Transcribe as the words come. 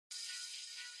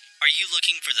Are you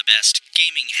looking for the best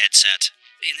gaming headset?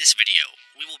 In this video,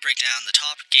 we will break down the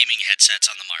top gaming headsets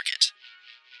on the market.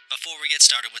 Before we get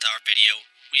started with our video,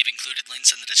 we have included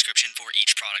links in the description for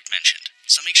each product mentioned,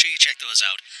 so make sure you check those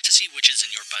out to see which is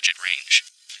in your budget range.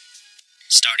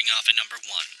 Starting off at number 1,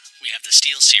 we have the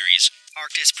SteelSeries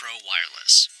Arctis Pro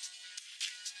Wireless.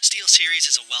 SteelSeries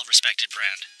is a well-respected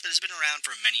brand that has been around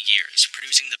for many years,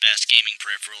 producing the best gaming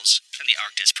peripherals, and the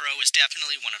Arctis Pro is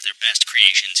definitely one of their best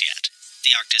creations yet.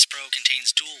 The Arctis Pro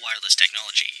contains dual wireless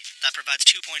technology that provides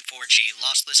 2.4G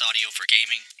lossless audio for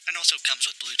gaming and also comes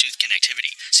with Bluetooth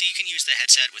connectivity, so you can use the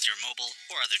headset with your mobile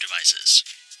or other devices.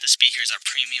 The speakers are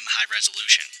premium high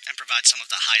resolution and provide some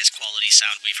of the highest quality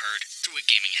sound we've heard through a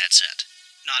gaming headset.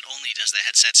 Not only does the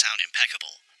headset sound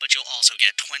impeccable, but you'll also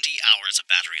get 20 hours of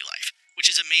battery life,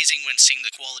 which is amazing when seeing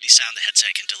the quality sound the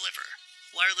headset can deliver.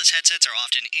 Wireless headsets are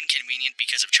often inconvenient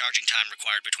because of charging time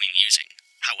required between using.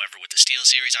 However, with the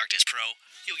SteelSeries Arctis Pro,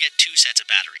 you'll get 2 sets of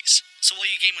batteries, so while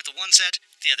you game with the one set,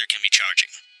 the other can be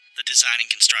charging. The design and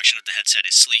construction of the headset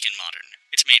is sleek and modern.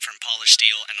 It's made from polished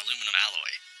steel and aluminum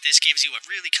alloy. This gives you a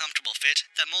really comfortable fit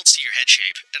that molds to your head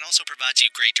shape and also provides you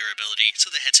great durability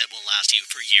so the headset will last you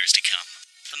for years to come.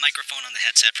 The microphone on the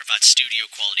headset provides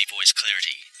studio-quality voice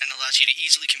clarity and allows you to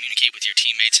easily communicate with your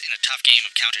teammates in a tough game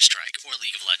of Counter-Strike or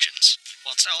League of Legends,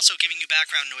 while it's also giving you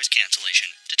background noise cancellation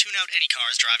to tune out any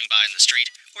cars driving by in the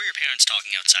street or your parents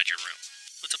talking outside your room.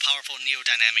 With the powerful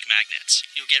neodynamic magnets,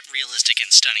 you'll get realistic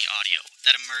and stunning audio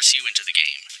that immerse you into the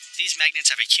game. These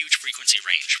magnets have a huge frequency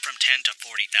range from 10 to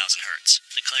 40,000 Hz.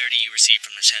 The clarity you receive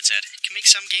from this headset can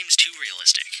make some games too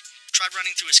realistic. Try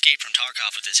running through Escape from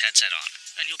Tarkov with this headset on,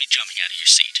 and you'll be jumping out of your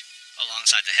seat.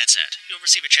 Alongside the headset, you'll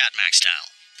receive a Chat Max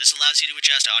style. This allows you to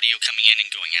adjust audio coming in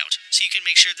and going out, so you can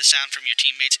make sure the sound from your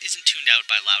teammates isn't tuned out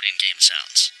by loud in-game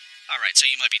sounds. Alright, so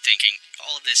you might be thinking,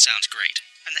 all of this sounds great,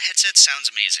 and the headset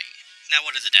sounds amazing. Now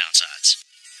what are the downsides?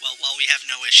 Well, while we have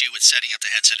no issue with setting up the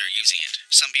headset or using it,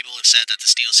 some people have said that the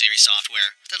SteelSeries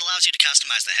software that allows you to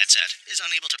customize the headset is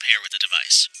unable to pair with the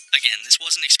device. Again, this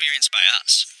wasn't experienced by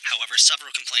us. However,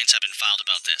 several complaints have been filed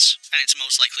about this, and it's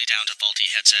most likely down to faulty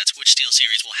headsets which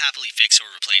SteelSeries will happily fix or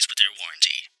replace with their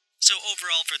warranty. So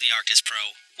overall for the Arctis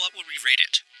Pro, what would we rate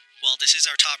it? Well, this is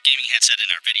our top gaming headset in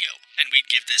our video, and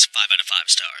we'd give this 5 out of 5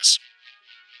 stars.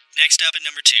 Next up at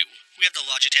number 2, we have the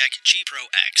Logitech G Pro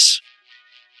X.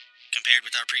 Compared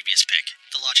with our previous pick,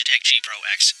 the Logitech G Pro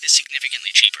X is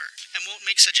significantly cheaper and won't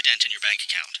make such a dent in your bank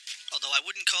account, although I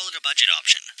wouldn't call it a budget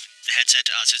option. The headset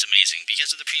to us is amazing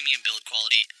because of the premium build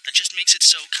quality that just makes it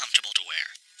so comfortable to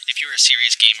wear. If you're a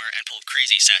serious gamer and pull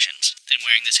crazy sessions, then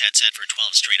wearing this headset for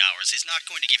 12 straight hours is not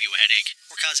going to give you a headache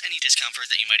or cause any discomfort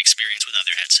that you might experience with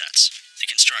other headsets. The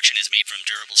construction is made from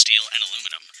durable steel and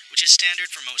aluminum, which is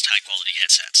standard for most high-quality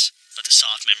headsets, but the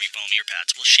soft memory foam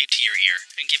earpads will shape to your ear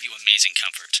and give you amazing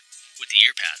comfort. With the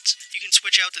earpads, you can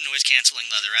switch out the noise-canceling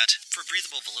leatherette for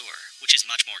breathable velour, which is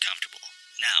much more comfortable.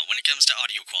 Now, when it comes to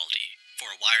audio quality, for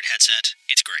a wired headset,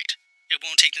 it's great. It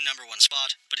won't take the number 1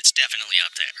 spot, but it's definitely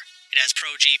up there. It has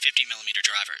Pro G 50mm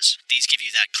drivers. These give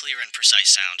you that clear and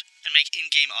precise sound and make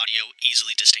in-game audio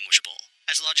easily distinguishable.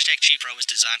 As Logitech G Pro is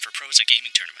designed for pros at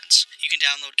gaming tournaments, you can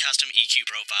download custom EQ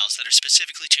profiles that are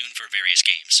specifically tuned for various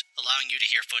games, allowing you to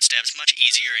hear footsteps much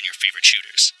easier in your favorite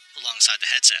shooters. Alongside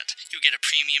the headset, you'll get a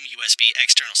premium USB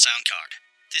external sound card.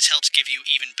 This helps give you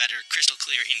even better crystal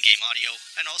clear in-game audio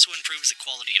and also improves the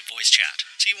quality of voice chat,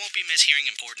 so you won't be mishearing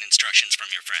important instructions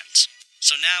from your friends.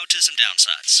 So now to some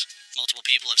downsides. Multiple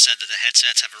people have said that the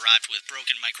headsets have arrived with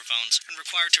broken microphones and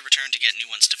required to return to get new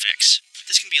ones to fix.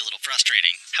 This can be a little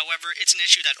frustrating. However, it's an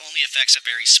issue that only affects a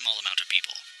very small amount of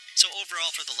people. So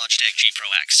overall for the Logitech G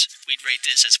Pro X, we'd rate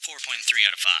this as 4.3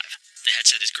 out of 5. The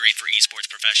headset is great for esports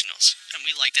professionals, and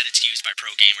we like that it's used by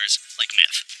pro gamers like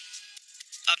Myth.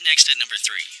 Up next at number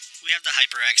 3, we have the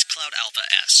HyperX Cloud Alpha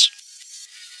S.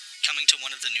 Coming to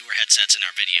one of the newer headsets in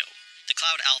our video, the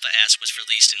Cloud Alpha S was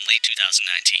released in late 2019.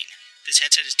 This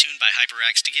headset is tuned by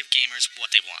HyperX to give gamers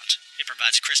what they want. It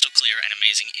provides crystal clear and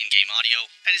amazing in-game audio,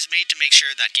 and is made to make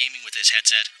sure that gaming with this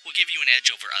headset will give you an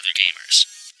edge over other gamers.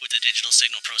 With the digital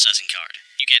signal processing card,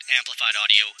 you get amplified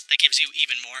audio that gives you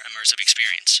even more immersive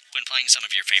experience when playing some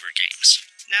of your favorite games.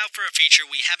 Now for a feature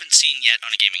we haven't seen yet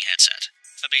on a gaming headset,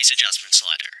 a bass adjustment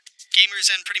slider. Gamers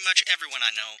and pretty much everyone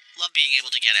I know love being able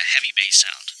to get a heavy bass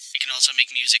sound. It can also make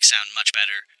music sound much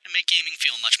better and make gaming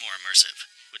feel much more immersive.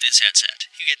 With this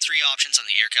headset, you get 3 options on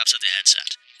the ear cups of the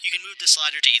headset. You can move the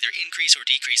slider to either increase or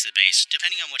decrease the bass,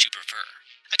 depending on what you prefer.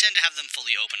 I tend to have them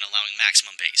fully open, allowing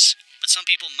maximum bass, but some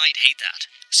people might hate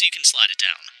that, so you can slide it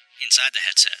down. Inside the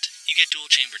headset, you get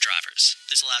dual-chamber drivers.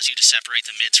 This allows you to separate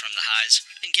the mids from the highs,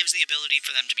 and gives the ability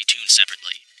for them to be tuned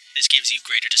separately. This gives you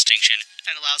greater distinction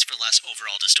and allows for less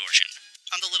overall distortion.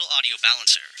 On the little audio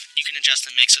balancer, you can adjust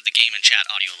the mix of the game and chat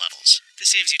audio levels.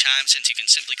 This saves you time since you can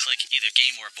simply click either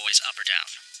game or voice up or down,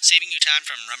 saving you time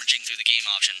from rummaging through the game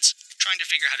options, trying to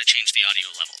figure how to change the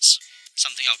audio levels.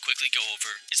 Something I'll quickly go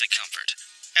over is the comfort.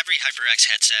 Every HyperX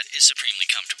headset is supremely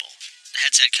comfortable. The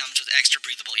headset comes with extra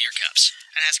breathable ear cups,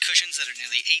 and has cushions that are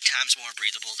nearly 8 times more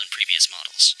breathable than previous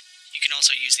models. You can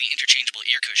also use the interchangeable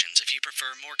ear cushions if you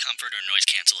prefer more comfort or noise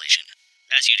cancellation.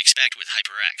 As you'd expect with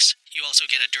HyperX, you also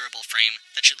get a durable frame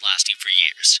that should last you for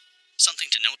years. Something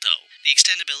to note though, the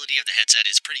extendability of the headset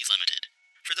is pretty limited.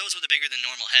 For those with a bigger than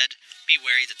normal head, be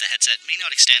wary that the headset may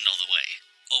not extend all the way.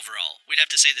 Overall, we'd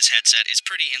have to say this headset is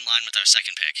pretty in line with our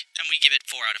second pick, and we give it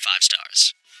 4 out of 5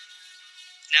 stars.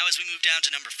 Now as we move down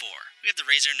to number 4, we have the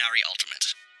Razer Nari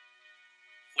Ultimate.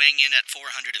 Weighing in at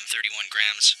 431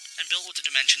 grams, and built with the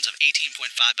dimensions of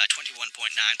 18.5 by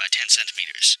 21.9 by 10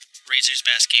 centimeters. Razer's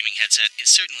best gaming headset is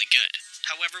certainly good,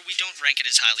 however we don't rank it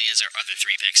as highly as our other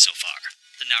 3 picks so far.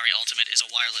 The Nari Ultimate is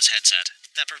a wireless headset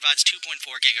that provides 2.4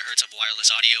 GHz of wireless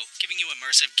audio, giving you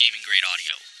immersive gaming-grade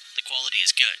audio. The quality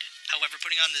is good, however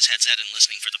putting on this headset and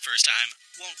listening for the first time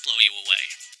won't blow you away.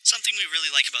 Something we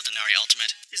really like about the Nari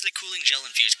Ultimate is the cooling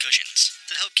gel-infused cushions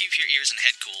that help keep your ears and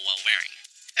head cool while wearing.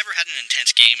 Ever had an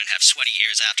intense game and have sweaty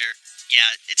ears after?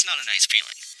 Yeah, it's not a nice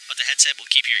feeling, but the headset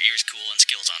will keep your ears cool and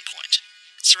skills on point.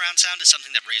 Surround sound is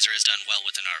something that Razer has done well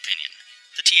with in our opinion.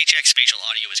 The THX spatial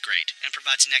audio is great and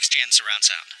provides next-gen surround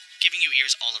sound, giving you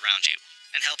ears all around you,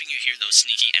 and helping you hear those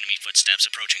sneaky enemy footsteps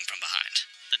approaching from behind.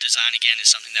 The design again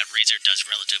is something that Razer does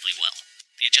relatively well.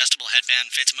 The adjustable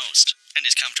headband fits most, and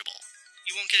is comfortable.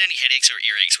 You won't get any headaches or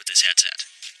earaches with this headset.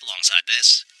 Alongside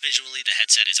this, visually the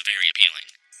headset is very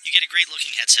appealing. You get a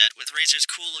great-looking headset with Razer's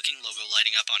cool-looking logo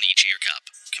lighting up on each ear cup.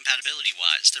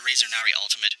 Compatibility-wise, the Razer Nari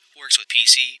Ultimate works with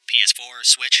PC, PS4,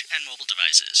 Switch, and mobile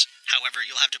devices. However,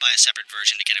 you'll have to buy a separate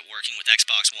version to get it working with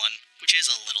Xbox One, which is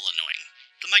a little annoying.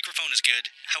 The microphone is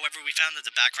good, however we found that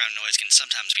the background noise can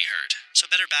sometimes be heard, so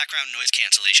better background noise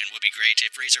cancellation would be great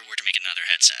if Razer were to make another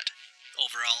headset.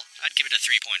 Overall, I'd give it a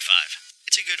 3.5.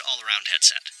 It's a good all-around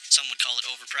headset. Some would call it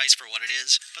overpriced for what it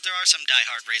is, but there are some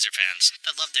die-hard Razer fans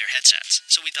that love their headsets,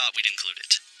 so we thought we'd include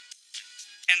it.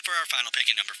 And for our final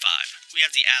pick at number 5, we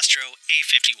have the Astro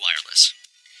A50 Wireless.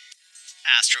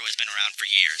 Astro has been around for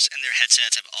years, and their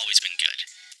headsets have always been good.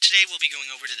 Today we'll be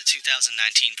going over to the 2019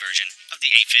 version of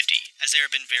the A50, as there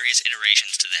have been various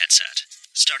iterations to the headset.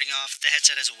 Starting off, the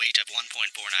headset has a weight of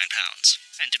 1.49 pounds,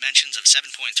 and dimensions of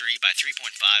 7.3 by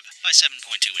 3.5 by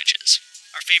 7.2 inches.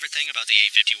 Our favorite thing about the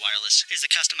A50 Wireless is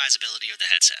the customizability of the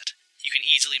headset. You can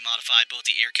easily modify both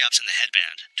the ear cups and the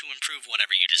headband to improve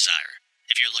whatever you desire.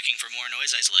 If you're looking for more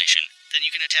noise isolation, then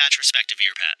you can attach respective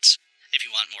ear pads. If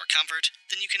you want more comfort,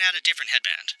 then you can add a different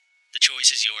headband. The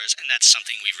choice is yours, and that's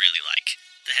something we really like.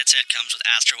 The headset comes with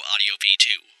Astro Audio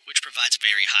V2, which provides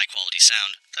very high-quality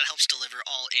sound that helps deliver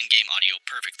all in-game audio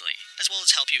perfectly, as well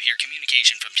as help you hear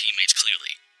communication from teammates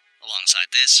clearly.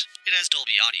 Alongside this, it has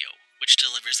Dolby Audio, which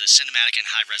delivers the cinematic and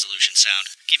high-resolution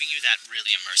sound, giving you that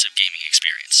really immersive gaming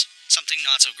experience. Something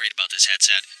not so great about this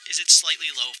headset is its slightly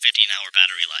low 15-hour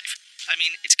battery life. I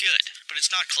mean, it's good, but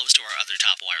it's not close to our other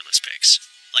top wireless picks.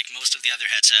 Like most of the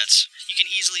other headsets, you can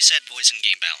easily set voice and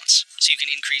game balance, so you can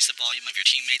increase the volume of your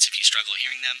teammates if you struggle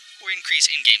hearing them, or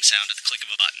increase in-game sound at the click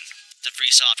of a button. The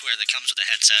free software that comes with the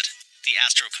headset, the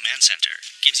Astro Command Center,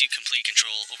 gives you complete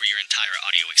control over your entire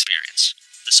audio experience.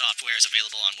 The software is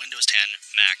available on Windows 10,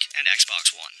 Mac, and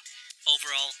Xbox One.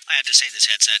 Overall, I have to say this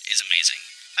headset is amazing.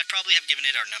 I'd probably have given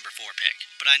it our number 4 pick,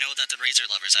 but I know that the Razer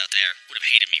lovers out there would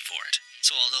have hated me for it.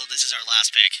 So although this is our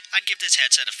last pick, I'd give this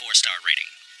headset a 4-star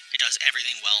rating. It does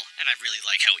everything well, and I really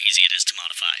like how easy it is to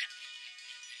modify.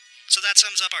 So that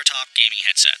sums up our top gaming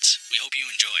headsets. We hope you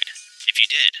enjoyed. If you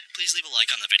did, please leave a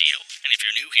like on the video, and if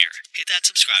you're new here, hit that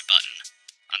subscribe button.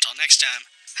 Until next time,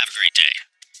 have a great day.